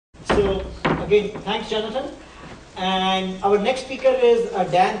So again, thanks, Jonathan. And our next speaker is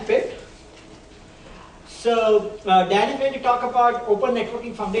DanPitt. So Dan is going to talk about Open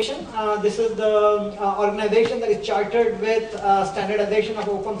Networking Foundation. This is the organization that is chartered with standardization of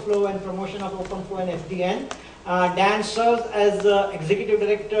OpenFlow and promotion of OpenFlow and SDN. Dan serves as the executive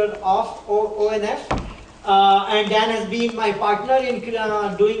director of ONF. And Dan has been my partner in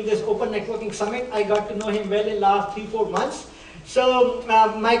doing this Open Networking Summit. I got to know him well in the last 3-4 months. So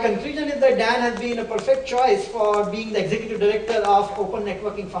my conclusion is that Dan has been a perfect choice for being the executive director of Open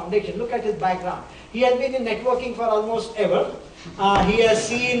Networking Foundation. Look at his background. He has been in networking for almost ever. He has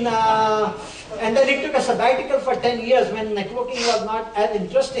seen, and then he took a sabbatical for 10 years when networking was not as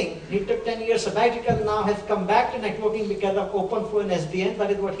interesting. He took 10 years sabbatical, now has come back to networking because of OpenFlow and SDN. That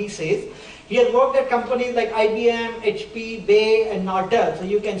is what he says. He has worked at companies like IBM, HP, Bay, and Nortel. So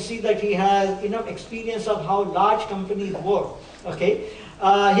you can see that he has enough experience of how large companies work. Okay.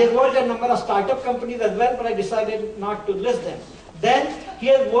 He has worked at a number of startup companies as well, but I decided not to list them. Then he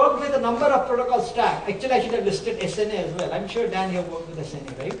has worked with a number of protocol stack. Actually, I should have listed SNA as well. I'm sure Dan here worked with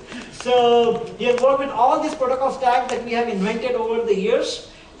SNA, right? So he has worked with all these protocol stacks that we have invented over the years.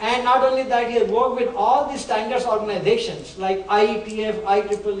 And not only that, he has worked with all these standards organizations like IETF,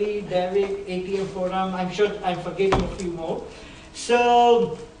 IEEE, DAVIC, ATM Forum. I'm sure I'm forgetting a few more.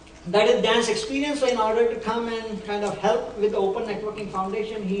 So that is Dan's experience. So in order to come and kind of help with the Open Networking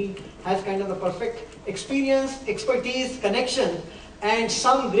Foundation, he has kind of the perfect experience, expertise, connection, and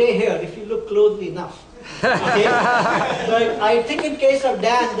some gray hair if you look closely enough. Okay? But I think in case of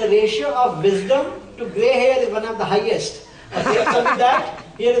Dan, the ratio of wisdom to gray hair is one of the highest. Okay, so with that,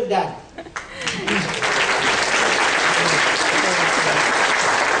 here is Dan.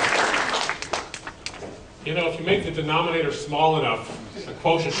 You know, if you make the denominator small enough, the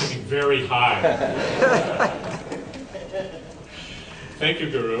quotient should be very high. Thank you,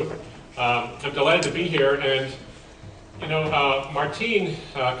 Guru. I'm delighted to be here, and you know, Martin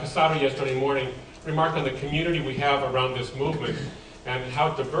Casado yesterday morning remarked on the community we have around this movement and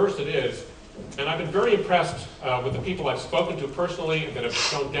how diverse it is. And I've been very impressed with the people I've spoken to personally and that have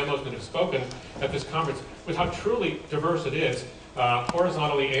shown demos and have spoken at this conference with how truly diverse it is,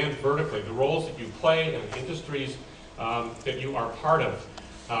 horizontally and vertically, the roles that you play and the industries that you are part of.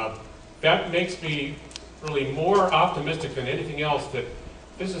 That makes me really more optimistic than anything else that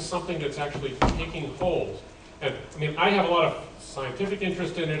this is something that's actually taking hold. And I mean, I have a lot of scientific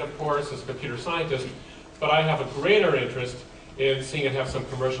interest in it, of course, as a computer scientist, but I have a greater interest in seeing it have some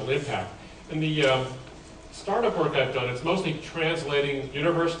commercial impact. In the startup work I've done, it's mostly translating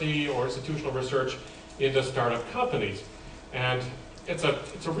university or institutional research into startup companies. And it's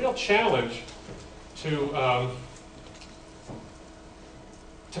a real challenge to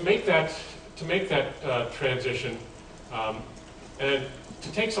make that transition and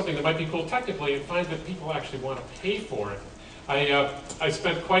to take something that might be cool technically and find that people actually want to pay for it. I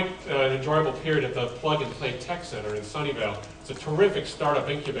spent quite an enjoyable period at the Plug and Play Tech Center in Sunnyvale. It's a terrific startup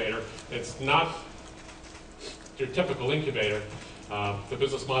incubator. It's not your typical incubator. The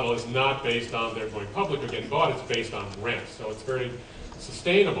business model is not based on they're going public or getting bought. It's based on rent, so it's very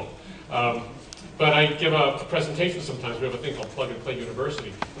sustainable. But I give a presentation sometimes. We have a thing called Plug and Play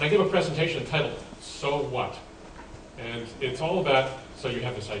University. And I give a presentation entitled, So What? And it's all about, so you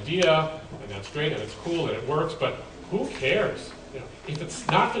have this idea, and that's great, and it's cool, and it works, but who cares? You know, if it's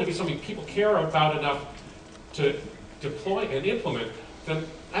not going to be something people care about enough to deploy and implement, then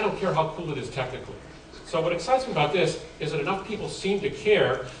I don't care how cool it is technically. So what excites me about this is that enough people seem to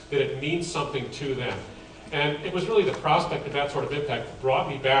care that it means something to them. And it was really the prospect of that sort of impact that brought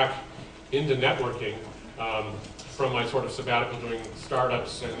me back into networking from my sort of sabbatical doing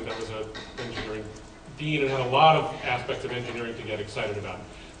startups, and I was an engineering dean and had a lot of aspects of engineering to get excited about.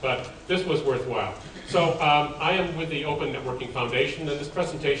 But this was worthwhile. So I am with the Open Networking Foundation, and this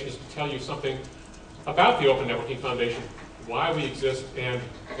presentation is to tell you something about the Open Networking Foundation, why we exist, and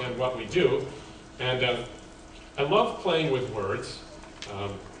what we do. And I love playing with words.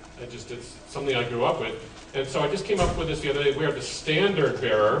 It's something I grew up with. And so I just came up with this the other day. We are the standard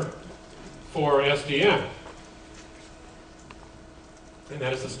bearer for SDN. And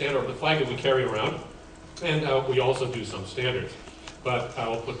that is the standard, the flag that we carry around. And we also do some standards. But I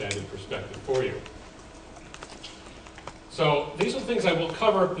will put that in perspective for you. So these are the things I will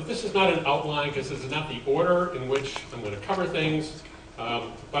cover, but this is not an outline because this is not the order in which I'm going to cover things.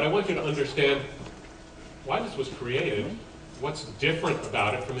 But I want you to understand why this was created, what's different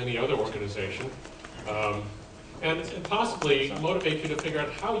about it from any other organization, and possibly motivate you to figure out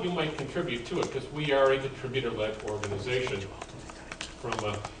how you might contribute to it, because we are a contributor-led organization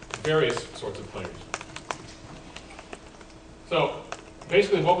from various sorts of players. So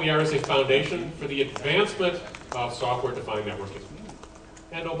Basically, what we are is a foundation for the advancement of software-defined networking.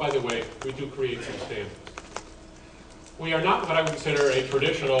 And oh, by the way, we do create some standards. We are not what I would consider a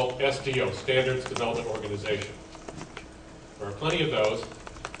traditional SDO, Standards Development Organization. There are plenty of those.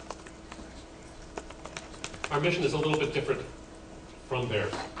 Our mission is a little bit different from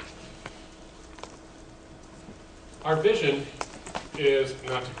theirs. Our vision is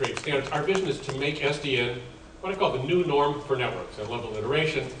not to create standards. Our vision is to make SDN what I call the new norm for networks at level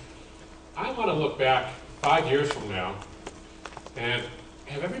iteration. I want to look back 5 years from now and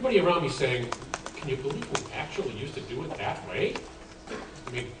have everybody around me saying, can you believe we actually used to do it that way?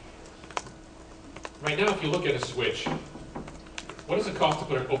 I mean, right now if you look at a switch, what does it cost to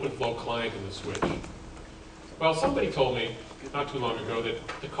put an OpenFlow client in the switch? Well, somebody told me not too long ago that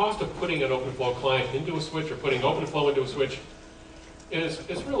the cost of putting an OpenFlow client into a switch or putting OpenFlow into a switch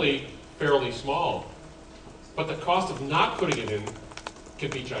is really fairly small. But the cost of not putting it in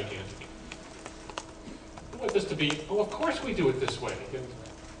can be gigantic. I want this to be, oh, of course we do it this way. And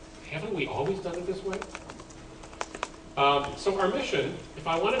haven't we always done it this way? So our mission, if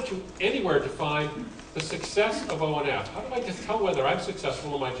I wanted to anywhere define the success of ONF, how do I just tell whether I'm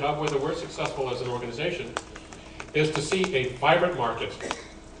successful in my job, whether we're successful as an organization, is to see a vibrant market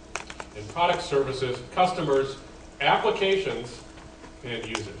in products, services, customers, applications, and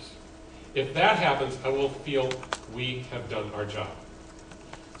users. If that happens, I will feel we have done our job.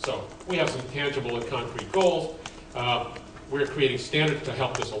 So we have some tangible and concrete goals. We're creating standards to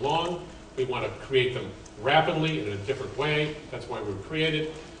help this along. We want to create them rapidly in a different way. That's why we were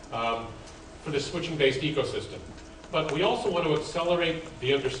created for the switching-based ecosystem. But we also want to accelerate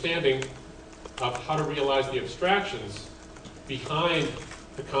the understanding of how to realize the abstractions behind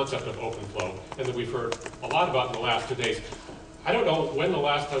the concept of OpenFlow, and that we've heard a lot about in the last 2 days. I don't know when the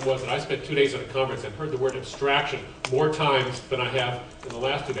last time was that I spent 2 days at a conference and heard the word abstraction more times than I have in the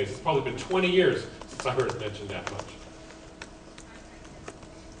last 2 days. It's probably been 20 years since I heard it mentioned that much.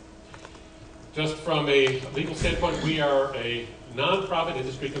 Just from a legal standpoint, we are a nonprofit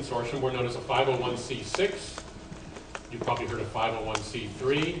industry consortium. We're known as a 501c6. You've probably heard of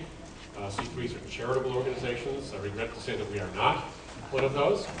 501c3. C3s are charitable organizations. I regret to say that we are not one of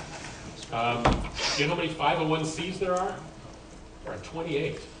those. Do you know how many 501cs there are? There are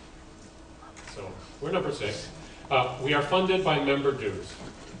 28. So we're number 6. We are funded by member dues.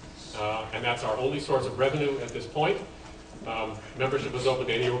 And that's our only source of revenue at this point. Membership is open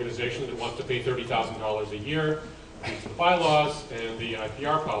to any organization that wants to pay $30,000 a year, meets the bylaws and the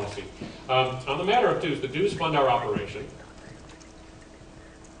IPR policy. On the matter of dues, the dues fund our operation.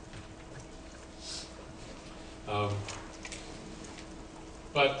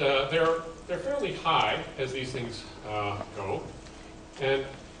 But they're fairly high as these things go. And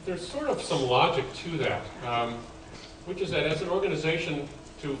there's sort of some logic to that, which is that as an organization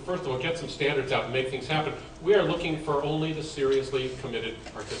to, first of all, get some standards out and make things happen, we are looking for only the seriously committed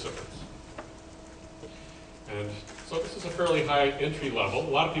participants. And so this is a fairly high entry level. A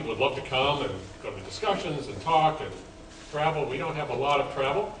lot of people would love to come and go to discussions and talk and travel. We don't have a lot of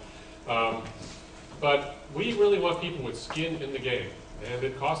travel. But we really want people with skin in the game. And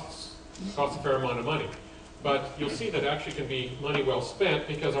it costs a fair amount of money. But you'll see that actually can be money well spent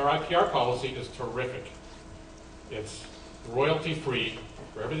because our IPR policy is terrific. It's royalty-free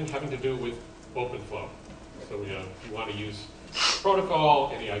for everything having to do with OpenFlow. So if you want to use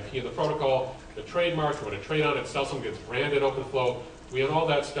protocol, any IP in the protocol, the trademark, you want to trade on it, sell something that's branded OpenFlow, we own all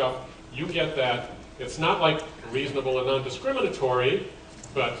that stuff. You get that. It's not like reasonable and non-discriminatory,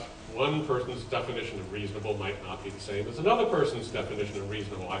 but one person's definition of reasonable might not be the same as another person's definition of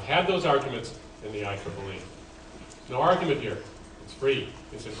reasonable. I've had those arguments in the IEEE. No argument here. It's free.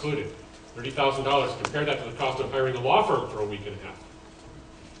 It's included. $30,000. Compare that to the cost of hiring a law firm for a week and a half.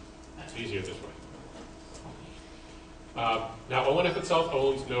 It's easier this way. Now, ONF itself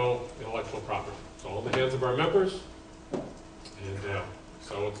owns no intellectual property. It's all in the hands of our members. And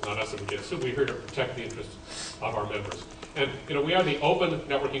so it's not us that would get sued. We're here to protect the interests of our members. And we are the Open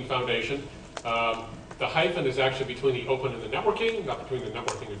Networking Foundation. The hyphen is actually between the open and the networking, not between the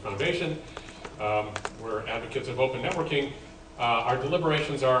networking and foundation. We're advocates of open networking. Our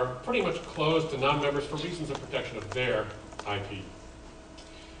deliberations are pretty much closed to non-members for reasons of protection of their IP.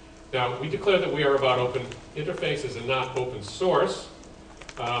 Now, we declare that we are about open interfaces and not open source.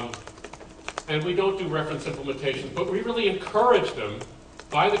 And we don't do reference implementations, but we really encourage them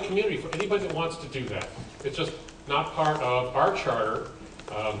by the community for anybody that wants to do that. It's just not part of our charter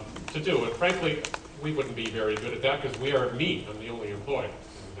to do. And frankly, we wouldn't be very good at that because we are me. I'm the only employee.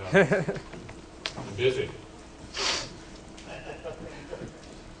 And, I'm busy.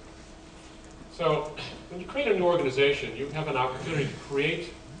 So when you create a new organization, you have an opportunity to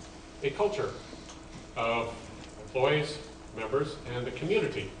create a culture of employees, members, and the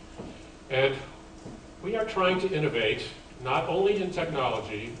community. And we are trying to innovate, not only in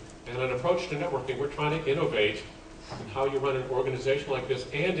technology and an approach to networking, we're trying to innovate in how you run an organization like this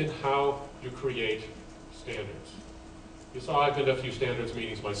and in how you create standards. You saw I've been to a few standards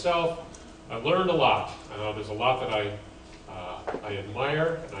meetings myself. I've learned a lot. There's a lot that I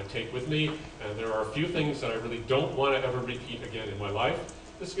admire and I take with me, and there are a few things that I really don't want to ever repeat again in my life.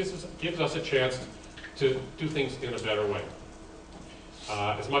 This gives us a chance to do things in a better way.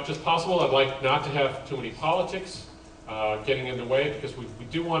 As much as possible, I'd like not to have too many politics getting in the way, because we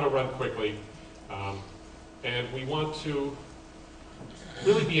do want to run quickly, and we want to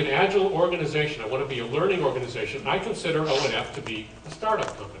really be an agile organization. I want to be a learning organization. I consider O&F to be a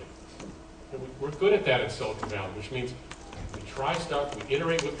startup company. And we're good at that in Silicon Valley, which means we try stuff, we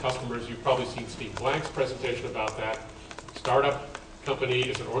iterate with customers. You've probably seen Steve Blank's presentation about that. Startup company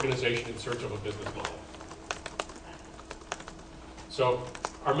is an organization in search of a business model. So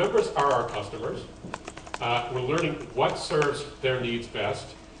our members are our customers. We're learning what serves their needs best.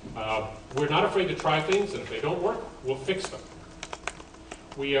 We're not afraid to try things, and if they don't work, we'll fix them.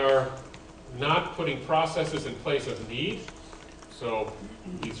 We are not putting processes in place of need. So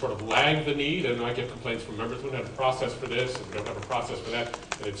we sort of lag the need, and I get complaints from members, we don't have a process for this, and we don't have a process for that,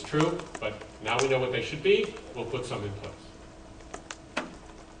 and it's true, but now we know what they should be, we'll put some in place.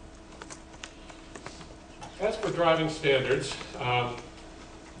 As for driving standards,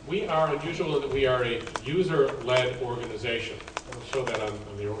 we are unusual in that we are a user-led organization. I'll show that on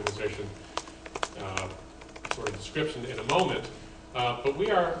the organization sort of description in a moment. But we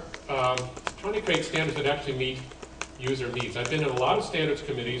are trying to create standards that actually meet user needs. I've been in a lot of standards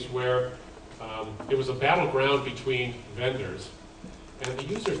committees where it was a battleground between vendors, and the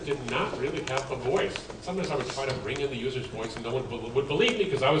users did not really have a voice. And sometimes I would try to bring in the user's voice, and no one would believe me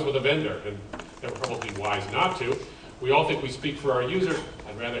because I was with a vendor, and they were probably wise not to. We all think we speak for our users.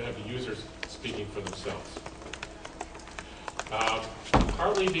 I'd rather have the users speaking for themselves.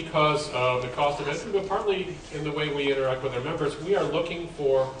 Partly because of the cost of entry, but partly in the way we interact with our members, we are looking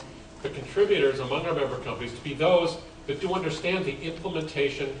for the contributors among our member companies to be those that do understand the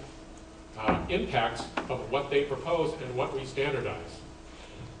implementation impacts of what they propose and what we standardize.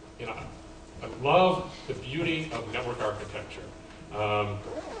 You know, I love the beauty of network architecture.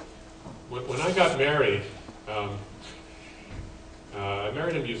 When I got married, I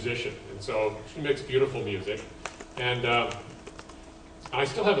married a musician, and so she makes beautiful music. And I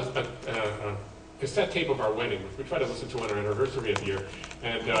still have a cassette tape of our wedding, which we try to listen to on our anniversary every year.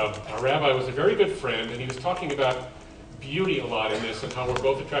 And our rabbi was a very good friend, and he was talking about beauty a lot in this and how we're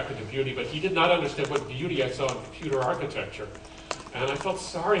both attracted to beauty, but he did not understand what beauty I saw in computer architecture. And I felt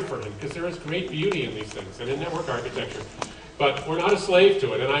sorry for him, because there is great beauty in these things and in network architecture. But we're not a slave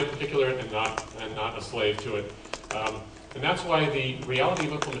to it, and I in particular am not a slave to it. And that's why the reality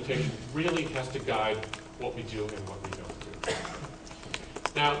of implementation really has to guide what we do and what we don't do.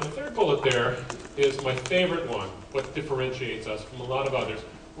 Now, the third bullet there is my favorite one, what differentiates us from a lot of others.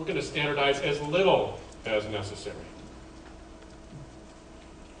 We're going to standardize as little as necessary.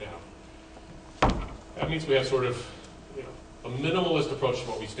 Now, that means we have sort of a minimalist approach to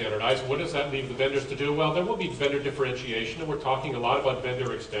what we standardize. What does that leave the vendors to do? Well, there will be vendor differentiation, and we're talking a lot about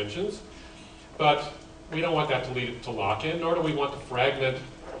vendor extensions, but we don't want that to lead to lock-in, nor do we want to fragment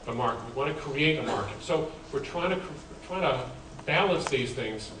the market. We want to create a market. So we're trying to balance these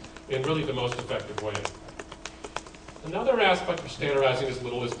things in really the most effective way. Another aspect of standardizing as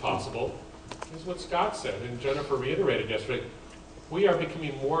little as possible is what Scott said, and Jennifer reiterated yesterday. We are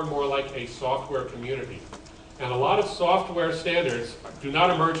becoming more and more like a software community. And a lot of software standards do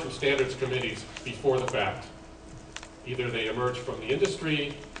not emerge from standards committees before the fact. Either they emerge from the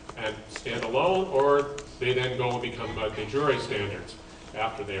industry and stand alone, or they then go and become de jure standards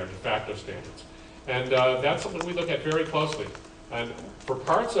after they are de facto standards. And that's something we look at very closely. And for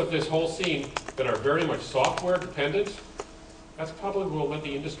parts of this whole scene that are very much software dependent, that's probably where we'll let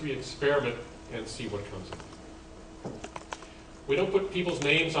the industry experiment and see what comes of it. We don't put people's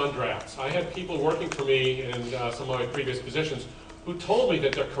names on drafts. I had people working for me in some of my previous positions who told me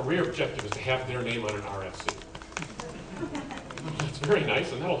that their career objective is to have their name on an RFC. It's very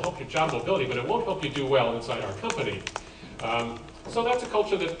nice, and that'll help your job mobility, but it won't help you do well inside our company. So that's a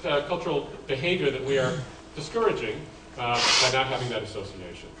cultural behavior that we are discouraging by not having that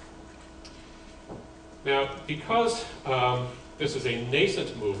association. Now, because this is a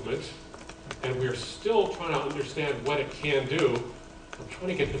nascent movement, and we're still trying to understand what it can do, I'm trying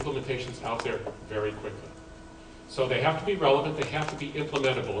to get implementations out there very quickly. So they have to be relevant, they have to be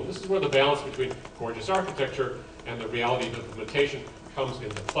implementable. And this is where the balance between gorgeous architecture and the reality of implementation comes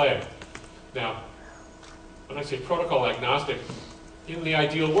into play. Now, when I say protocol agnostic, in the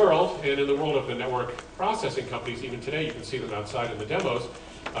ideal world, and in the world of the network processing companies, even today, you can see them outside in the demos,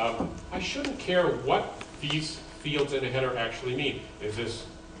 I shouldn't care what these fields in a header actually mean. Is this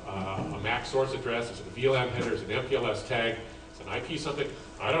a MAC source address? Is it a VLAN header? Is it an MPLS tag? Is it an IP something?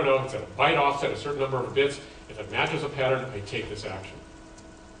 I don't know. It's a byte offset, a certain number of bits. If it matches a pattern, I take this action.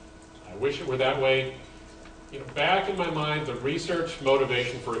 I wish it were that way. You know, back in my mind, the research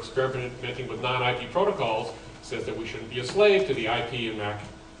motivation for experimenting with non-IP protocols says that we shouldn't be a slave to the IP and MAC,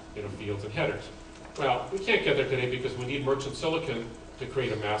 fields and headers. Well, we can't get there today because we need merchant silicon to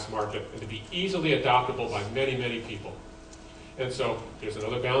create a mass market and to be easily adoptable by many, many people. And so there's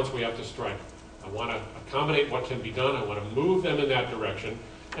another balance we have to strike. I want to accommodate what can be done. I want to move them in that direction,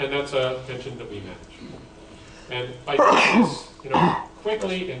 and that's a tension that we manage. And by doing this,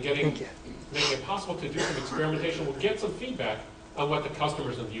 quickly and making it possible to do some experimentation, we'll get some feedback on what the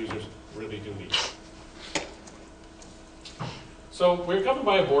customers and the users really do need. So we're governed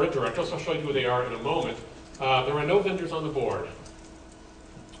by a board of directors. I'll show you who they are in a moment. There are no vendors on the board.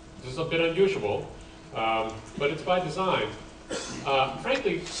 This is a bit unusual, but it's by design.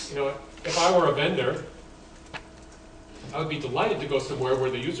 Frankly, if I were a vendor, I would be delighted to go somewhere where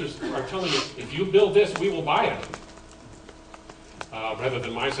the users are telling me, if you build this, we will buy it. Rather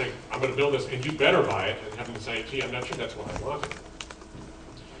than my saying, I'm going to build this and you better buy it, and having to say, gee, I'm not sure that's what I wanted.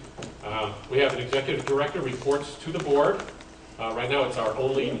 We have an executive director reports to the board. Right now it's our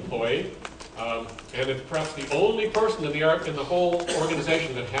only employee. And it's perhaps the only person in the whole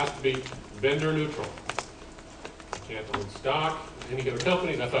organization that has to be vendor neutral. You can't own stock in any other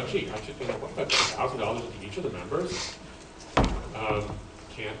company. And I thought, gee, I should what about $1,000 to each of the members?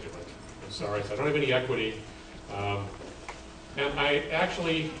 Can't do it. I'm sorry, so I don't have any equity. And I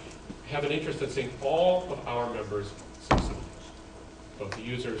actually have an interest in seeing all of our members succeed, both the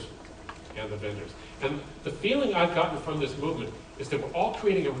users and the vendors. And the feeling I've gotten from this movement is that we're all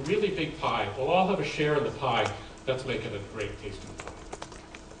creating a really big pie. We'll all have a share in the pie. That's making a great tasting pie.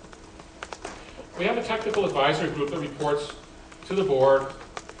 We have a technical advisory group that reports to the board,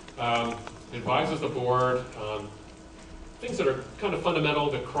 advises the board on things that are kind of fundamental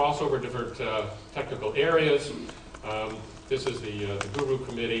that cross over different technical areas. This is the Guru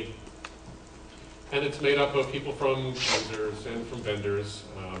Committee, and it's made up of people from users and from vendors,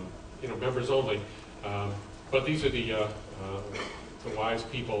 members only. But these are the wise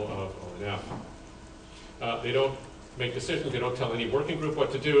people of ONF. They don't make decisions. They don't tell any working group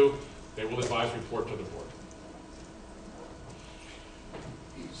what to do. They will advise, report to the board.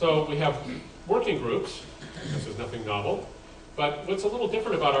 So we have working groups. This is nothing novel. But what's a little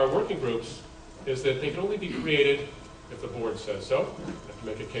different about our working groups is that they can only be created if the board says so. You have to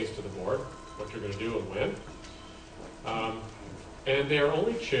make a case to the board, what you're going to do and when. And they are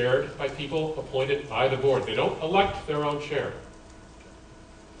only chaired by people appointed by the board. They don't elect their own chair.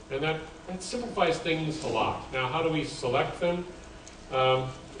 And that simplifies things a lot. Now, how do we select them?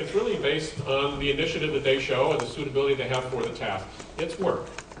 It's really based on the initiative that they show and the suitability they have for the task. It's work.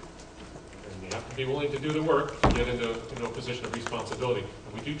 And you have to be willing to do the work to get into a position of responsibility.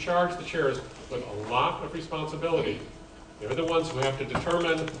 And we do charge the chairs with a lot of responsibility. They're the ones who have to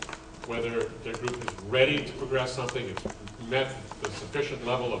determine whether their group is ready to progress something, it's met the sufficient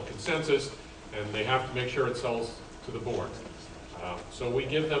level of consensus, and they have to make sure it sells to the board. So we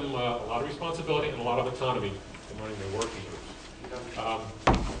give them a lot of responsibility and a lot of autonomy in running their working groups.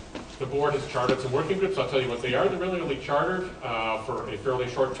 The board has chartered some working groups. I'll tell you what they are. They're really chartered for a fairly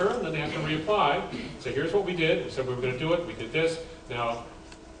short term, then they have to reapply. So here's what we did. We said we were going to do it. We did this. Now,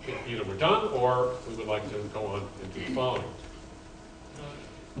 either we're done or we would like to go on and do the following.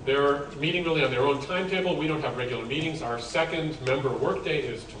 They're meeting really on their own timetable. We don't have regular meetings. Our second member workday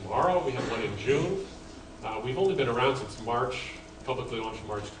is tomorrow. We have one in June. We've only been around since March, publicly launched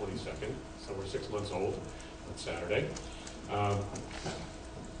March 22nd, so we're 6 months old on Saturday.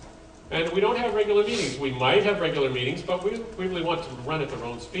 And we don't have regular meetings. We might have regular meetings, but we really want to run at their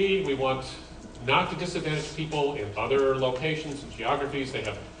own speed. We want not to disadvantage people in other locations and geographies. They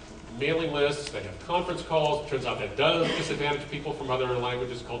have mailing lists, they have conference calls. It turns out that does disadvantage people from other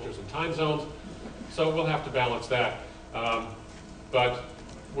languages, cultures, and time zones. So we'll have to balance that. But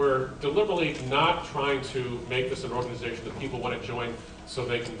we're deliberately not trying to make this an organization that people want to join so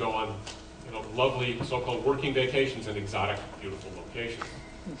they can go on lovely so-called working vacations in exotic, beautiful locations.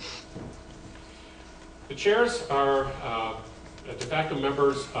 The chairs are de facto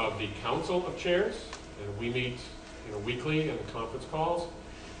members of the Council of Chairs, and we meet weekly in conference calls.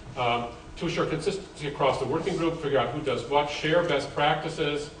 to assure consistency across the working group, figure out who does what, share best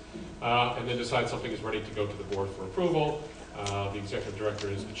practices, and then decide something is ready to go to the board for approval. The executive director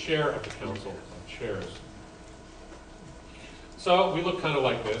is the chair of the council of chairs. So we look kind of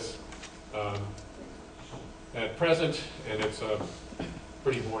like this at present, and it's a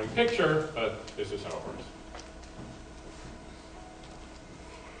pretty boring picture, but this is how it works.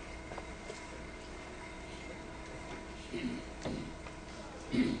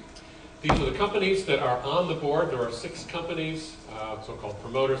 These are the companies that are on the board. There are 6 companies, so-called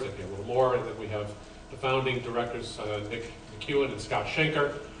promoters. They pay a little more, and then we have the founding directors, Nick McEwen and Scott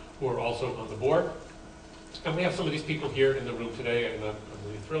Schenker, who are also on the board. And we have some of these people here in the room today, and I'm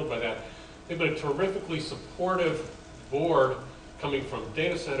really thrilled by that. They've been a terrifically supportive board coming from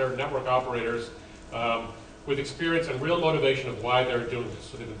data center network operators with experience and real motivation of why they're doing this.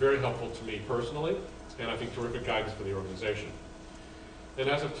 So they've been very helpful to me personally, and I think terrific guidance for the organization. And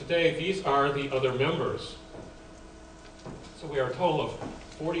as of today, these are the other members. So we are a total of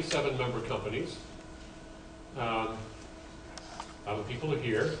 47 member companies. The people are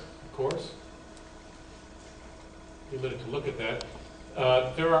here, of course. Give me a minute to look at that.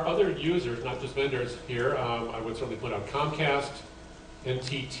 There are other users, not just vendors here. I would certainly point out Comcast,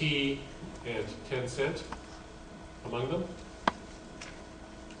 NTT, and Tencent among them.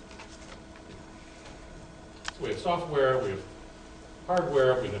 So we have software, we have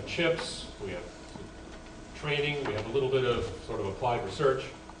hardware, we have chips, we have training, we have a little bit of sort of applied research.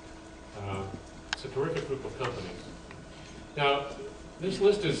 It's a terrific group of companies. Now, this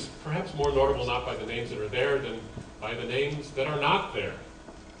list is perhaps more notable not by the names that are there than by the names that are not there.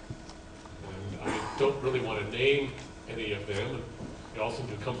 And I don't really want to name any of them. They all seem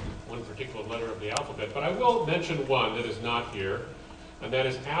to come from one particular letter of the alphabet. But I will mention one that is not here, and that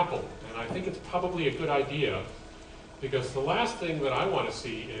is Apple. And I think it's probably a good idea, because the last thing that I want to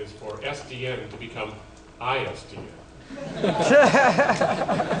see is for SDN to become ISDN.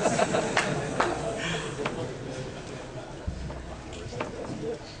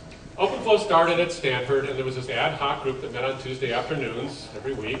 OpenFlow started at Stanford, and there was this ad hoc group that met on Tuesday afternoons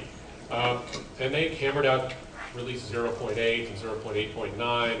every week, and they hammered out release 0.8 and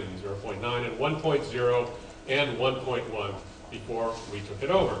 0.8.9 and 0.9 and 1.0 and 1.1 before we took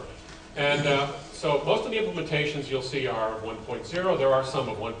it over. And so most of the implementations you'll see are 1.0. There are some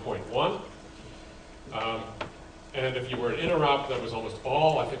of 1.1. And if you were an interop, that was almost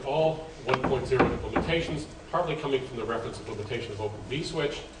all, I think all 1.0 implementations, partly coming from the reference implementation of Open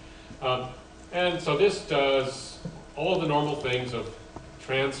vSwitch. And so this does all of the normal things of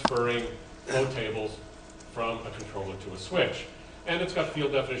transferring flow tables from a controller to a switch. And it's got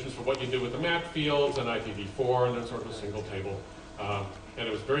field definitions for what you do with the map fields and IPv4 and then sort of a single table. And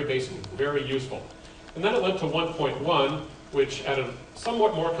it was very basic and very useful. And then it led to 1.1, which added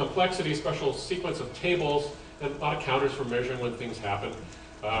somewhat more complexity, special sequence of tables, and a lot of counters for measuring when things happen.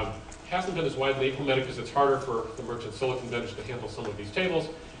 Hasn't been as widely implemented because it's harder for the merchant silicon vendors to handle some of these tables.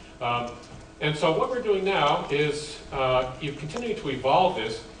 And so what we're doing now is you continue to evolve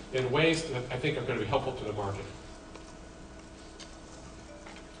this in ways that I think are going to be helpful to the market.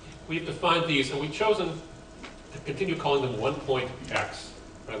 We've defined these, and we've chosen to continue calling them 1.x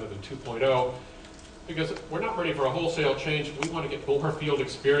rather than 2.0, because we're not ready for a wholesale change. We want to get more field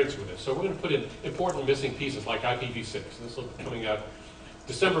experience with this. So we're going to put in important missing pieces like IPv6. This will be coming out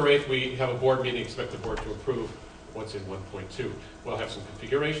December 8th. We have a board meeting, expect the board to approve what's in 1.2. We'll have some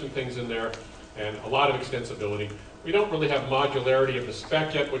configuration things in there and a lot of extensibility. We don't really have modularity of the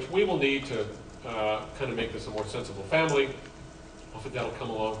spec yet, which we will need to kind of make this a more sensible family. Hopefully that'll come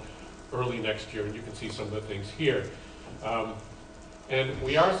along early next year, and you can see some of the things here. And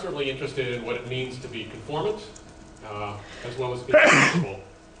we are certainly interested in what it means to be conformant, as well as compatible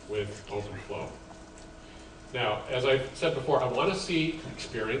with OpenFlow. Now, as I said before, I want to see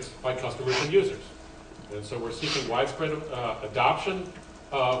experience by customers and users. And so we're seeking widespread adoption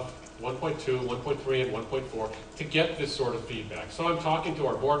of 1.2, 1.3, and 1.4 to get this sort of feedback. So I'm talking to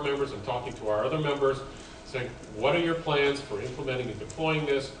our board members, I'm talking to our other members, saying, what are your plans for implementing and deploying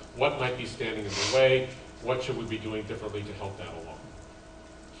this? What might be standing in the way? What should we be doing differently to help that along?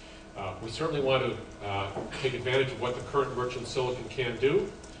 We certainly want to take advantage of what the current merchant silicon can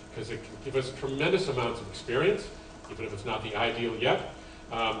do, because it can give us tremendous amounts of experience, even if it's not the ideal yet.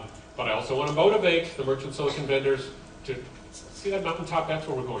 But I also want to motivate the merchant silicon vendors to see that mountaintop. That's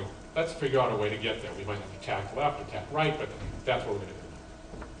where we're going. Let's figure out a way to get there. We might have to tack left or tack right, but that's what we're going to do.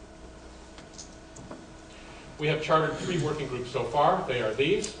 We have chartered 3 working groups so far. They are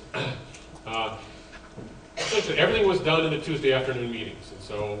these. Essentially, everything was done in the Tuesday afternoon meetings, and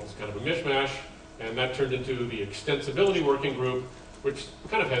so it's kind of a mishmash, and that turned into the extensibility working group, which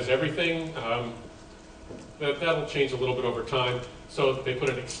kind of has everything. That'll change a little bit over time. So they put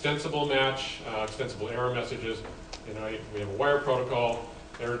an extensible match, extensible error messages. You know, we have a wire protocol.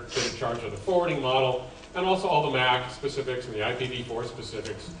 They're in charge of the forwarding model, and also all the MAC specifics and the IPv4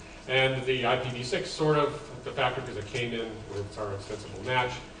 specifics. And the IPv6 sort of the factor because it came in with our extensible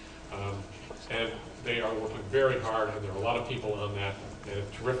match. And they are working very hard, and there are a lot of people on that. And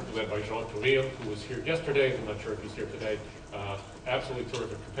terrifically led by Jean Tourille, who was here yesterday. I'm not sure if he's here today. Absolutely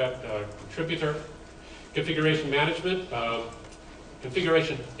terrific contributor. Configuration management.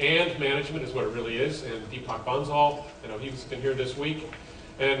 Configuration and management is what it really is. And Deepak Bansal, I know he's been here this week.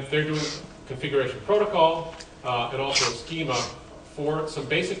 And they're doing configuration protocol and also a schema for some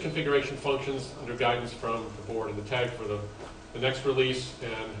basic configuration functions under guidance from the board and the tag for the next release,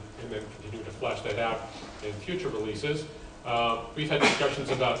 and then continue to flesh that out in future releases. We've had discussions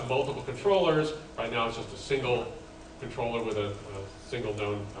about multiple controllers. Right now it's just a single controller with a single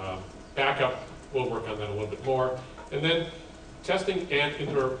known backup. We'll work on that a little bit more. And then testing and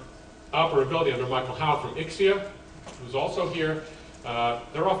interoperability under Michael Howe from Ixia, who's also here.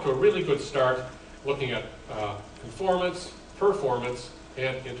 They're off to a really good start looking at conformance, performance,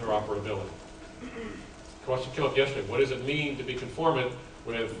 and interoperability. The question came up yesterday, what does it mean to be conformant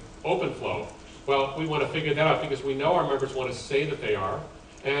with OpenFlow? Well, we want to figure that out because we know our members want to say that they are,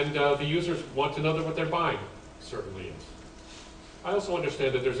 and the users want to know that what they're buying certainly is. I also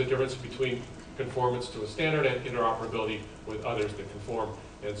understand that there's a difference between conformance to a standard and interoperability with others that conform,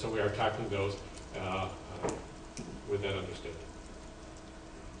 and so we are tackling those with that understanding.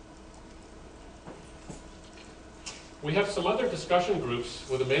 We have some other discussion groups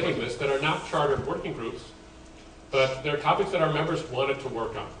with a mailing list that are not chartered working groups, but they're topics that our members wanted to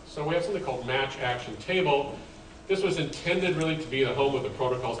work on. So we have something called Match Action Table. This was intended really to be the home of the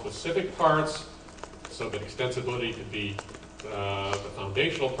protocol-specific parts, so that extensibility could be the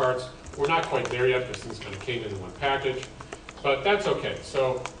foundational parts. We're not quite there yet because things kind of came in one package, but that's okay.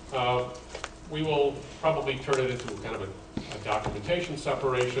 So we will probably turn it into kind of a documentation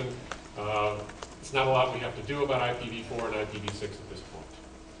separation. It's not a lot we have to do about IPv4 and IPv6 at this point.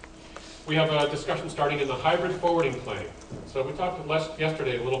 We have a discussion starting in the hybrid forwarding plane. So we talked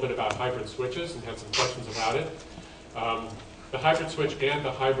yesterday a little bit about hybrid switches and had some questions about it. The hybrid switch and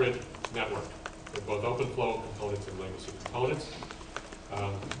the hybrid network. They're both OpenFlow components and legacy components.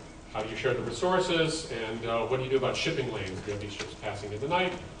 How do you share the resources, and what do you do about shipping lanes? Do you have these ships passing in the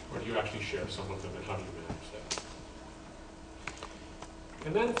night, or do you actually share some of them, and how do you manage that?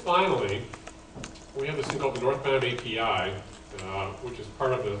 And then finally, we have this thing called the Northbound API, which is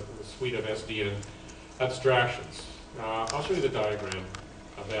part of the suite of SDN abstractions. I'll show you the diagram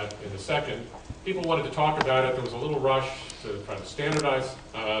of that in a second. People wanted to talk about it. There was a little rush to try to standardize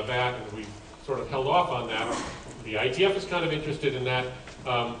that, and we sort of held off on that. The ITF is kind of interested in that.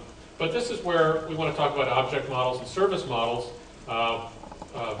 But this is where we want to talk about object models and service models,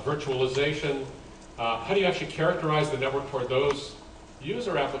 virtualization. How do you actually characterize the network toward those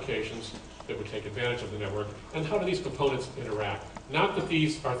user applications that would take advantage of the network, and how do these components interact? Not that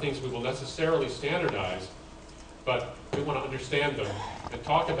these are things we will necessarily standardize, but we want to understand them and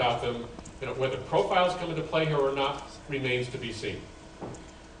talk about them. You know, whether profiles come into play here or not remains to be seen.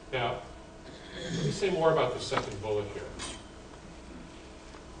 Now, let me say more about the second bullet here.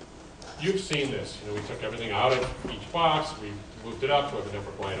 You've seen this. You know, we took everything out of each box, we moved it up to a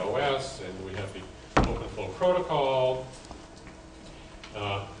network-wide OS, and we have the OpenFlow protocol,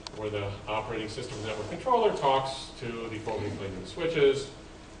 where the operating system network controller talks to the forwarding plane and the switches.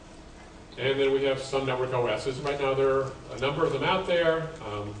 And then we have some network OSs. Right now there are a number of them out there,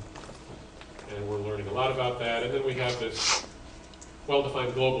 and we're learning a lot about that. And then we have this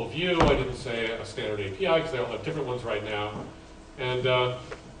well-defined global view. I didn't say a standard API because they all have different ones right now. And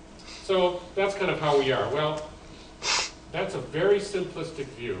so that's kind of how we are. Well, that's a very simplistic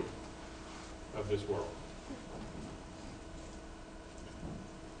view of this world.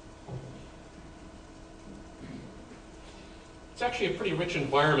 It's actually a pretty rich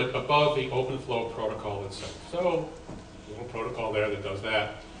environment above the OpenFlow protocol itself. So, a little protocol there that does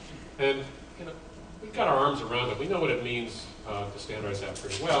that. And you know, we've got our arms around it. We know what it means to standardize that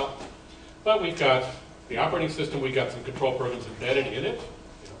pretty well. But we've got the operating system, we've got some control programs embedded in it.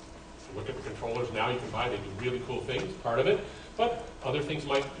 You know, if you look at the controllers now you can buy, they do really cool things, part of it. But other things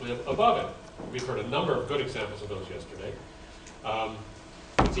might live above it. We've heard a number of good examples of those yesterday.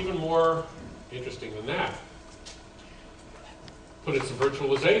 It's even more interesting than that. Put in some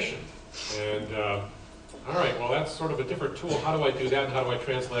virtualization. And all right, well that's sort of a different tool. How do I do that, and how do I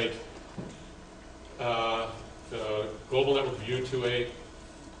translate the global network view to a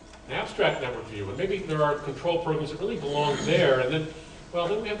an abstract network view, and maybe there are control programs that really belong there, and then, well,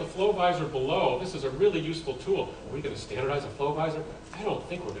 then we have the flow visor below. This is a really useful tool. Are we going to standardize a flow visor? I don't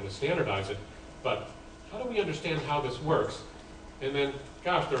think we're going to standardize it, but how do we understand how this works? And then,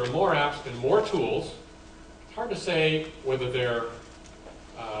 gosh, there are more apps and more tools. It's hard to say whether they're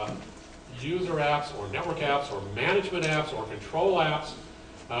user apps or network apps or management apps or control apps.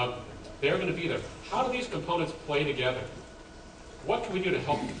 They're going to be there. How do these components play together? What can we do to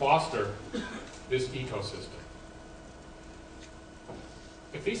help foster this ecosystem?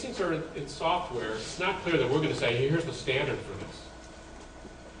 If these things are in software, it's not clear that we're going to say, hey, here's the standard for this.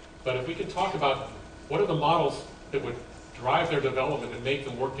 But if we can talk about what are the models that would drive their development and make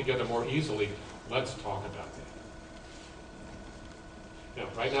them work together more easily, let's talk about that. Now,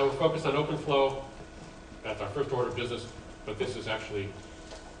 right now we're focused on OpenFlow. That's our first order of business, but this is actually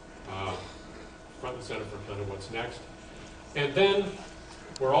front and center for kind of what's next. And then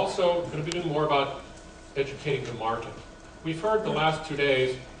we're also going to be doing more about educating the market. We've heard the last 2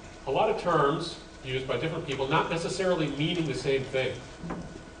 days a lot of terms used by different people, not necessarily meaning the same thing.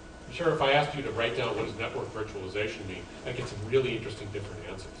 I'm sure if I asked you to write down what does network virtualization mean, I'd get some really interesting different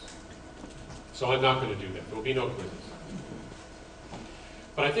answers. So I'm not going to do that. There will be no quizzes.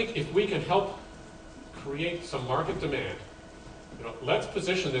 But I think if we can help create some market demand, let's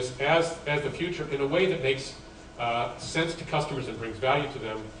position this as the future in a way that makes sense to customers and brings value to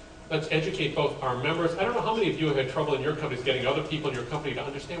them. Let's educate both our members. I don't know how many of you have had trouble in your companies getting other people in your company to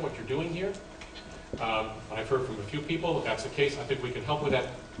understand what you're doing here. I've heard from a few people that that's the case. I think we can help with that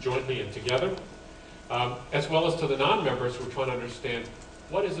jointly and together, as well as to the non-members who are trying to understand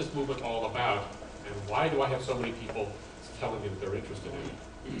what is this movement all about and why do I have so many people telling me that they're interested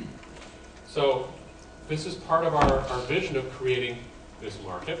in it. So this is part of our vision of creating this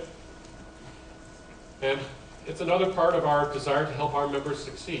market. And it's another part of our desire to help our members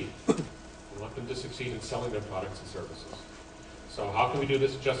succeed. We want them to succeed in selling their products and services. So how can we do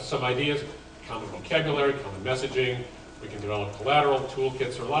this? Just some ideas, common vocabulary, common messaging. We can develop collateral,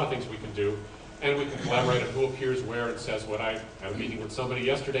 toolkits, there are a lot of things we can do. And we can collaborate on who appears where and says what. I had a meeting with somebody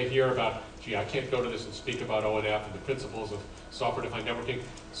yesterday here about, gee, I can't go to this and speak about O&F and the principles of software-defined networking,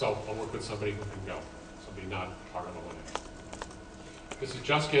 so I'll work with somebody who can go, somebody not part of O&F. This is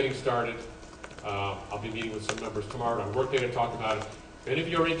just getting started. I'll be meeting with some members tomorrow on Workday to talk about it. If any of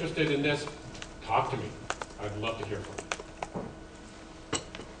you are interested in this, talk to me. I'd love to hear from you.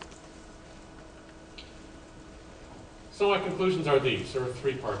 So my conclusions are these. There are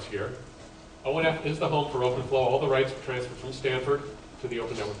 3 parts here. O&F is the home for OpenFlow. All the rights were transferred from Stanford to the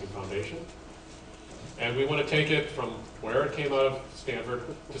Open Networking Foundation. And we want to take it from where it came out of Stanford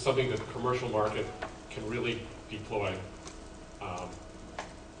to something that the commercial market can really deploy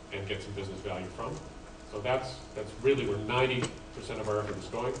and get some business value from. So that's really where 90% of our effort is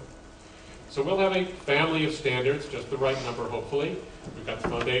going. So we'll have a family of standards, just the right number, hopefully. We've got the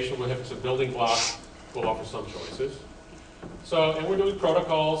foundation, we'll have some building blocks, we'll offer some choices. So, and we're doing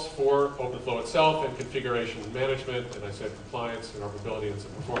protocols for OpenFlow itself and configuration management, and I said compliance, interoperability, and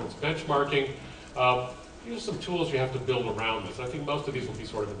some performance benchmarking. These are some tools you have to build around this. I think most of these will be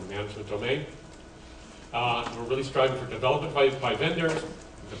sort of in the management domain. We're really striving for development by vendors,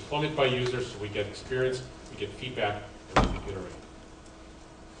 deployment by users, so we get experience, we get feedback, and we can iterate.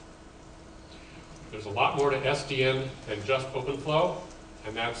 There's a lot more to SDN than just OpenFlow,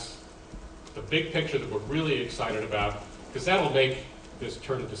 and that's the big picture that we're really excited about, because that'll make this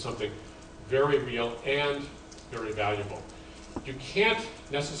turn into something very real and very valuable. You can't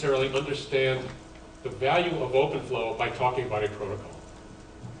necessarily understand the value of OpenFlow by talking about a protocol.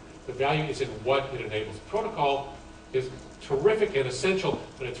 The value is in what it enables. Protocol is terrific and essential,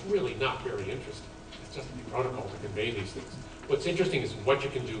 but it's really not very interesting. It's just a protocol to convey these things. What's interesting is what you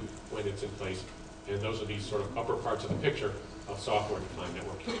can do when it's in place, and those are these sort of upper parts of the picture of software-defined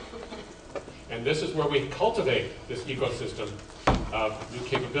networking. And this is where we cultivate this ecosystem of new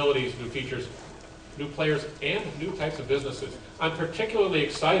capabilities, new features, new players, and new types of businesses. I'm particularly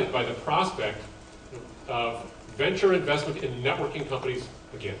excited by the prospect of venture investment in networking companies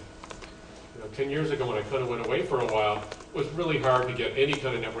again. 10 years ago when I kind of went away for a while, it was really hard to get any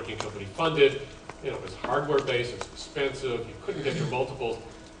kind of networking company funded. It was hardware-based, it's expensive, you couldn't get your multiples.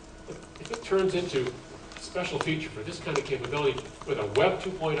 But if it turns into a special feature for this kind of capability with a Web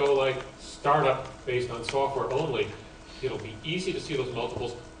 2.0-like startup based on software only, it'll be easy to see those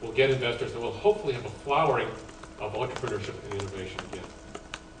multiples. We'll get investors, and we'll hopefully have a flowering of entrepreneurship and innovation again.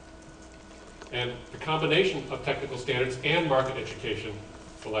 And the combination of technical standards and market education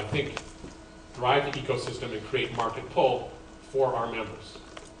will, I think, drive the ecosystem and create market pull for our members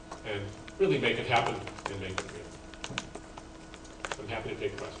and really make it happen and make it real. I'm happy to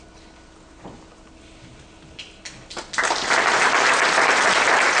take questions.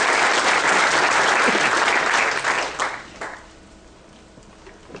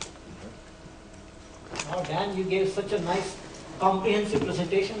 gave such a nice comprehensive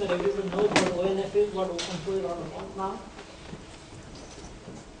presentation that everyone knows what ONF is, what OpenFlow is all about now.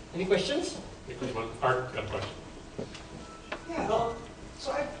 Any questions? Art got a question. Yeah,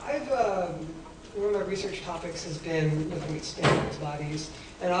 so one of my research topics has been looking at standards bodies,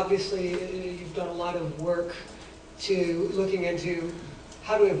 and obviously you've done a lot of work looking into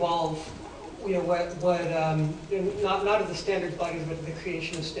how to evolve, not of the standards bodies, but the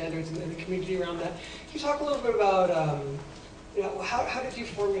creation of standards and the community around that. Can you talk a little bit about, how did you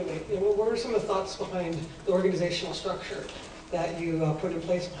formulate, what were some of the thoughts behind the organizational structure that you put in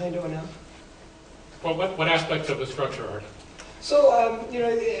place behind ONF? Well, what aspects of the structure are? So,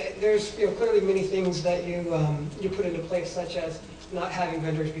 there's clearly many things that you put into place, such as not having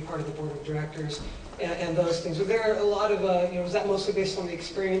vendors be part of the board of directors and those things. Were there a lot of, was that mostly based on the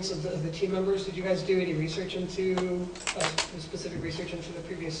experience of the team members? Did you guys do any research into, specific research into the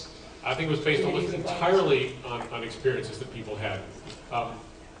previous? I think it was based almost entirely on experiences that people had.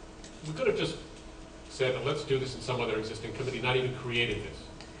 We could have just said, let's do this in some other existing committee, not even created this.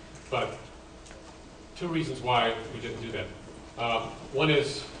 But two reasons why we didn't do that. One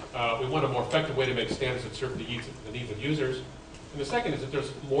is we want a more effective way to make standards that serve the needs of users. And the second is that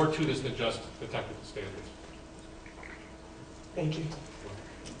there's more to this than just the technical standards. Thank you.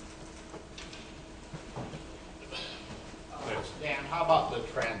 Dan, how about the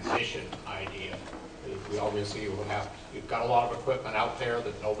transition idea? We obviously will you've got a lot of equipment out there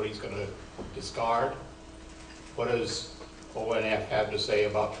that nobody's going to discard. What does ONF have to say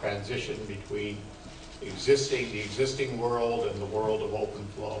about transition between the existing world and the world of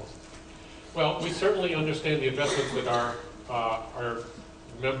OpenFlow? Well, we certainly understand the investments that our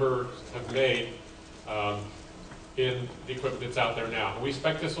members have made in the equipment that's out there now. We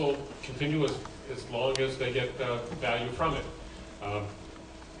expect this will continue as long as they get value from it.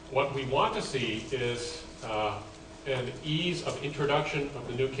 What we want to see is an ease of introduction of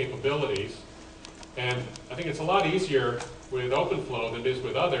the new capabilities. And I think it's a lot easier with OpenFlow than it is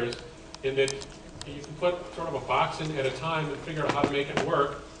with others, in that you can put sort of a box in at a time and figure out how to make it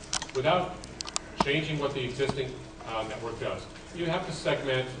work without changing what the existing network does. You have to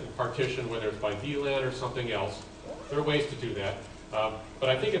segment and partition, whether it's by VLAN or something else. There are ways to do that. But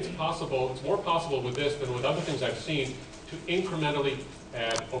I think it's more possible with this than with other things I've seen, to incrementally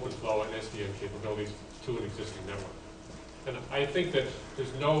add OpenFlow and SDN capabilities to an existing network. And I think that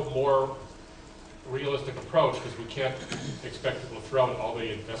there's no more realistic approach, because we can't expect people to throw out all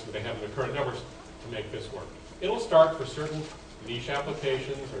the investment they have in the current networks to make this work. It'll start for certain niche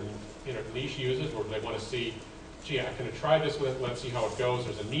applications or niche users where they want to see, gee, I'm going to try this with it, let's see how it goes.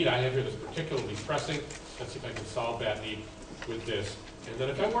 There's a need I have here that's particularly pressing. Let's see if I can solve that need with this. And then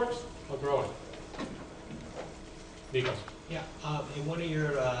if that works, I'll grow it. Nikos. Yeah, in one of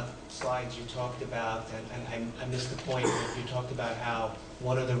your slides you talked about, and I missed the point, but you talked about how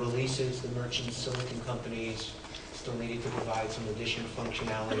one of the releases, the merchant silicon companies still needed to provide some additional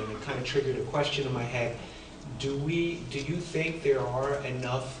functionality, and it kind of triggered a question in my head. Do you think there are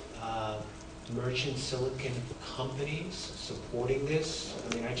enough merchant silicon companies supporting this?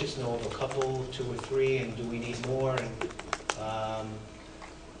 I mean, I just know of a couple, 2 or 3, and do we need more? And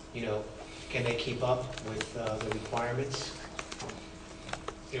can they keep up with the requirements?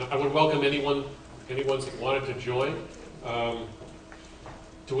 I would welcome anyone that wanted to join.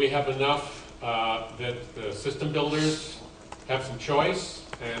 Do we have enough that the system builders have some choice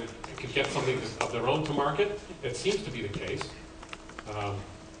and could get something of their own to market? It seems to be the case.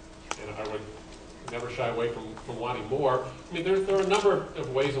 And I would never shy away from wanting more. I mean, there are a number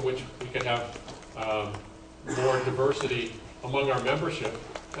of ways in which we could have more diversity among our membership,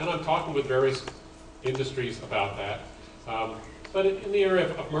 and I'm talking with various industries about that. But in the area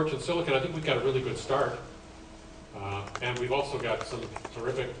of merchant silicon, I think we've got a really good start. And we've also got some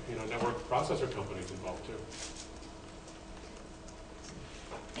terrific network processor companies involved too.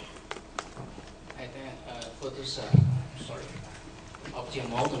 And then for this, object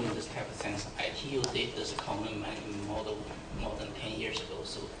model in this type of sense, ITU did this common model more than 10 years ago.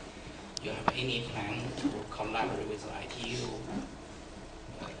 So you have any plan to collaborate with ITU?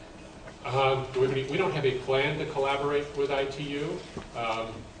 We don't have a plan to collaborate with ITU.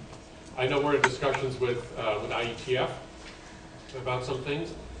 I know we're in discussions with IETF about some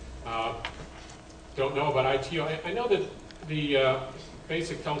things. Don't know about ITU. I know that the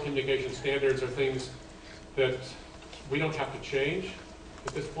basic telecommunication standards are things that we don't have to change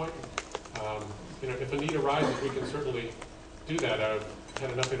at this point. If a need arises, we can certainly do that. I've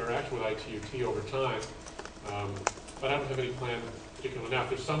had enough interaction with ITUT over time, but I don't have any plan particular now. If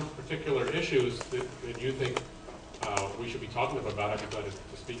there's some particular issues that you think we should be talking about, I'd be glad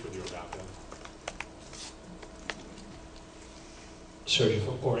to speak with you about them. Sergio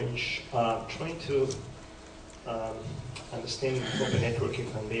from Orange. Trying to understand Open Networking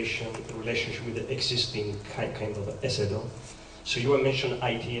Foundation relationship with the existing kind of SLO. So you were mentioning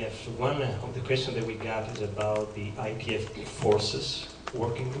ITF. One of the questions that we got is about the ITF forces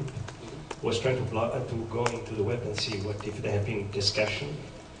working group. Was trying to go into the web and see what if there have been discussion.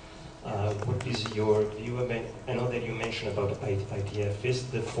 What is your view? I know that you mentioned about ITF. Is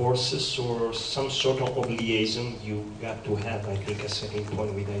the forces or some sort of liaison you got to have, I think, a certain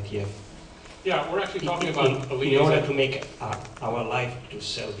point with ITF? Yeah, we're actually talking about a in liaison. order to make our life to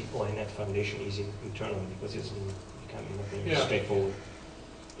sell the ONF Foundation easy internally, because it's becoming not very straightforward.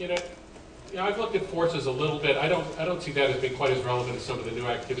 You know, yeah, I've looked at forces a little bit. I don't see that as being quite as relevant as some of the new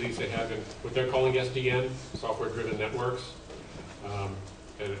activities they have in what they're calling SDN, software-driven networks,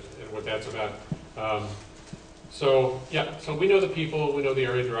 and what that's about. So yeah, so we know the people, we know the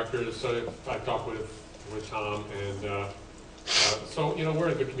area directors. So I've talked with Tom, and so you know we're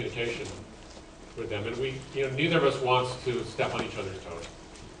in good communication with them, and we, you know, neither of us wants to step on each other's toes.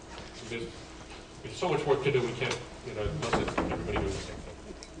 There's so much work to do. We can't, you know, unless it's everybody doing the same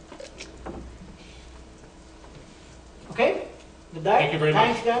thing. Okay, with that, Thank you very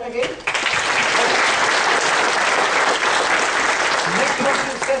much. thanks Dan again. Next person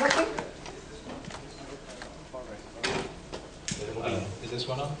to say something? Is this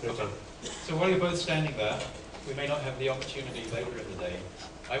one on? It's on. So while you're both standing there, we may not have the opportunity later in the day.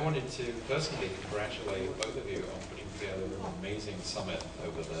 I wanted to personally congratulate both of you on putting together an amazing summit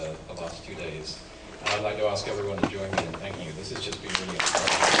over the last 2 days. And I'd like to ask everyone to join me in thanking you. This has just been really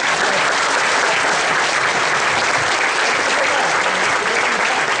inspiring.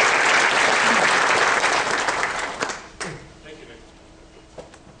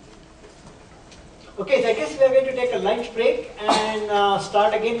 Okay, so I guess we are going to take a lunch break and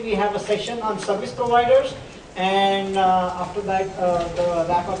start again. We have a session on service providers, and after that, the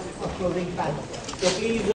wrap-up closing panel. So please.